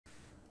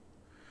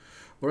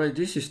Alright,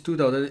 this is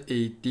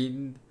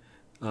 2018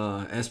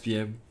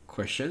 SPM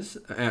questions,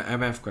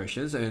 MF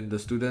questions, and the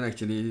student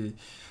actually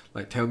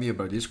like tell me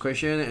about this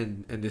question,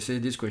 and they say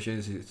this question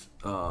is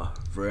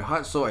very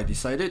hard, so I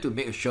decided to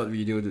make a short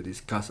video to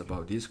discuss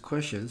about these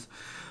questions.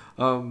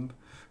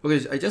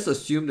 Okay, I just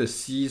assume the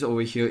C's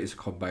over here is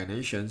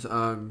combinations.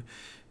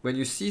 When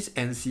you see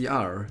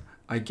NCR,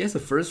 I guess the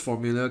first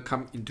formula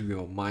come into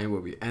your mind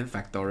will be n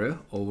factorial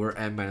over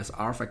n minus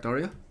r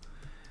factorial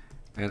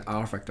and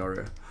r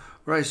factorial.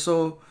 Right,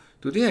 so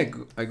today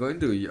I'm going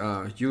to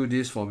use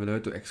this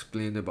formula to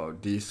explain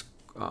about this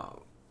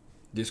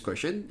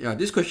question. Yeah,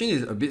 this question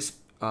is a bit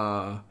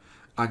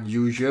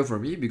unusual for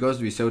me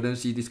because we seldom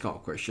see this kind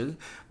of question.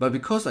 But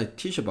because I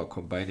teach about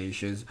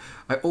combinations,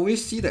 I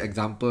always see the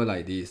example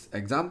like this.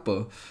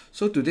 Example,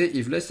 so today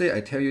if let's say I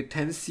tell you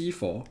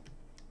 10C4,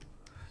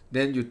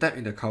 then you type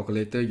in the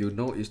calculator, you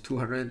know it's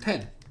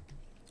 210.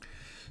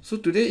 So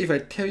today if I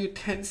tell you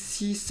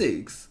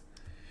 10C6,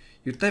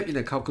 you type in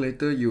the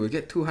calculator, you will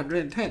get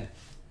 210.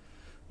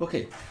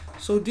 Okay,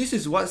 so this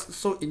is what's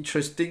so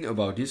interesting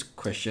about this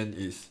question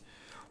is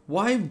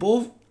why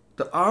both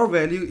the R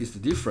value is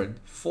different,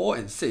 4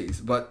 and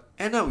 6, but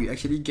end up we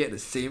actually get the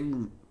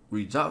same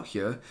result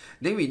here.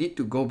 Then we need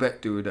to go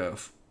back to the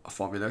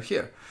formula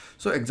here.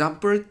 So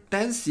example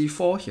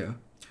 10C4 here.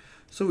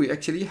 So we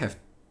actually have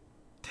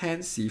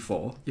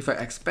 10C4. If I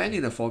expand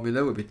in the formula,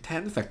 it will be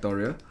 10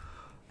 factorial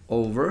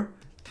over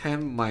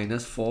 10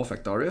 minus 4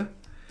 factorial.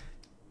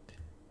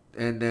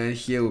 And then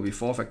here will be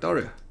 4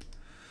 factorial.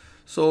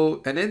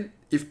 So, and then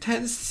if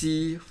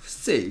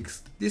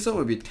 10C6, this one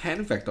will be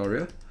 10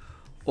 factorial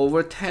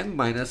over 10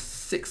 minus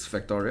 6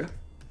 factorial,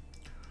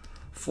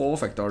 4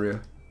 factorial.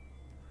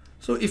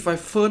 So if I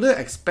further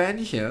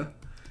expand here,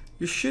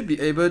 you should be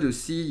able to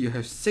see you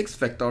have 6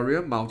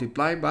 factorial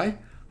multiplied by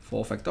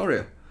 4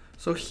 factorial.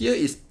 So here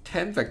is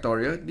 10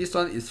 factorial, this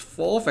one is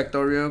 4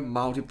 factorial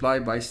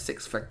multiplied by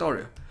 6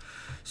 factorial.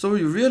 So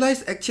you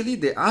realize actually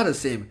they are the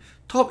same.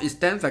 Top is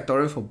 10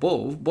 factorial for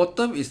both,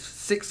 bottom is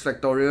 6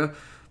 factorial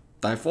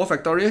times 4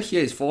 factorial,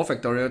 here is 4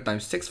 factorial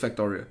times 6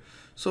 factorial.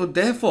 So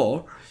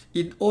therefore,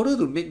 in order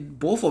to make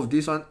both of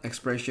these one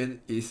expression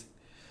is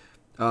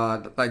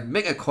like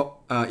make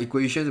a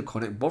equation to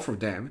connect both of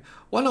them,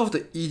 one of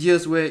the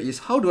easiest way is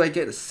how do I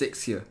get a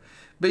 6 here?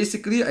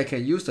 Basically, I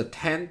can use the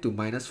 10 to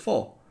minus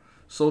 4.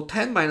 So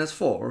 10 minus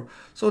 4,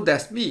 so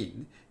that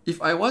means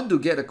if I want to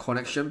get a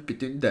connection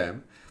between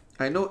them,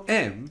 I know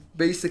m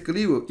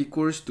basically will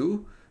equals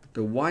to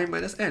the y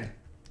minus n.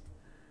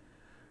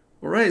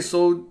 Alright,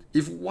 so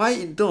if y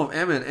in terms of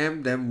m and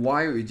m, then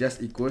y will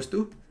just equals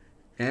to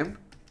m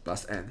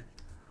plus n.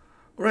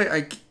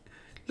 Alright,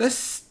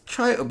 let's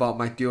try about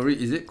my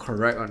theory, is it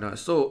correct or not?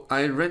 So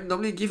I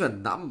randomly give a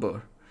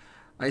number.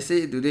 I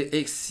say today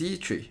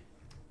xc3.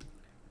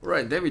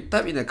 Right, then we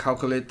type in the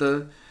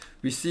calculator,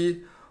 we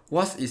see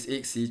what is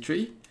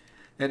xc3,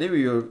 and then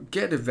we will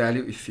get the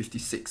value is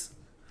 56.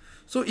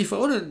 So if I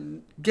want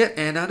to get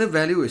another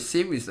value the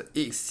same as the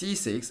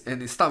xc6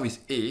 and it start with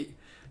 8,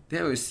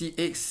 then we'll see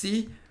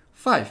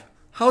xc5.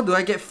 How do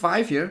I get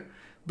 5 here?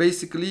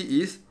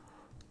 Basically is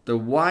the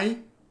y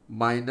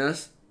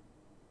minus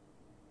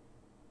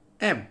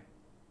m.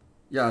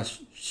 Yeah,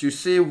 should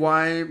say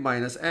y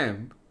minus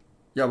m.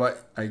 Yeah,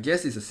 but I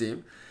guess it's the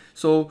same.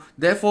 So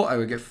therefore I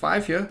will get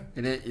 5 here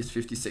and then it's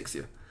 56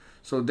 here.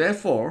 So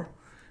therefore,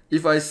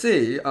 if I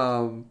say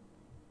the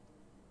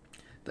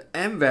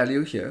m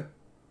value here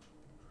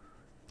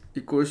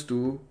equals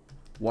to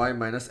y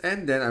minus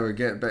n, then I will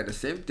get back the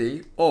same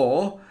thing.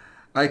 Or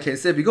I can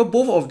say, because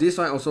both of this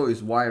one also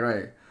is y,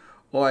 right?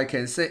 Or I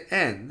can say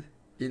n,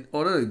 in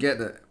order to get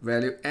the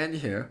value n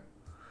here,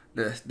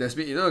 that's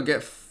means in order to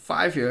get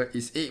 5 here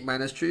is 8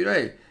 minus 3,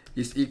 right?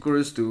 Is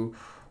equals to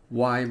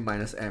y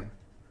minus m.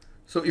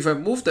 So if I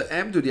move the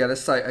m to the other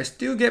side, I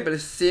still get the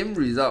same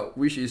result,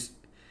 which is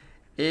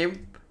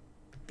m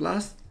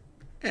plus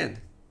n.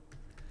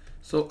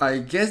 So I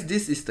guess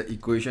this is the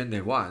equation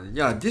they want.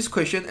 Yeah, this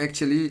question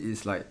actually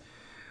is like,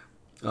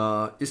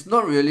 it's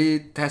not really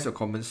test of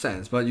common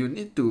sense, but you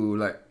need to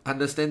like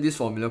understand this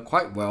formula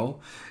quite well,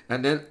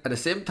 and then at the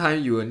same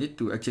time you will need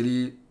to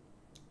actually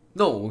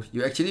know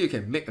you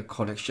can make a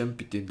connection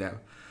between them.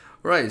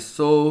 Right,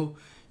 so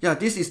yeah,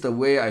 this is the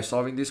way I'm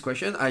solving this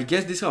question. I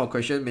guess this kind of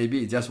question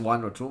maybe it's just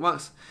 1 or 2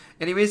 marks.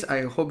 Anyways,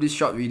 I hope these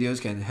short videos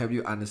can help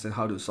you understand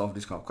how to solve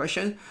this kind of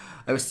question.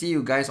 I will see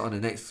you guys on the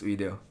next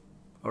video.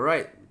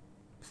 Alright.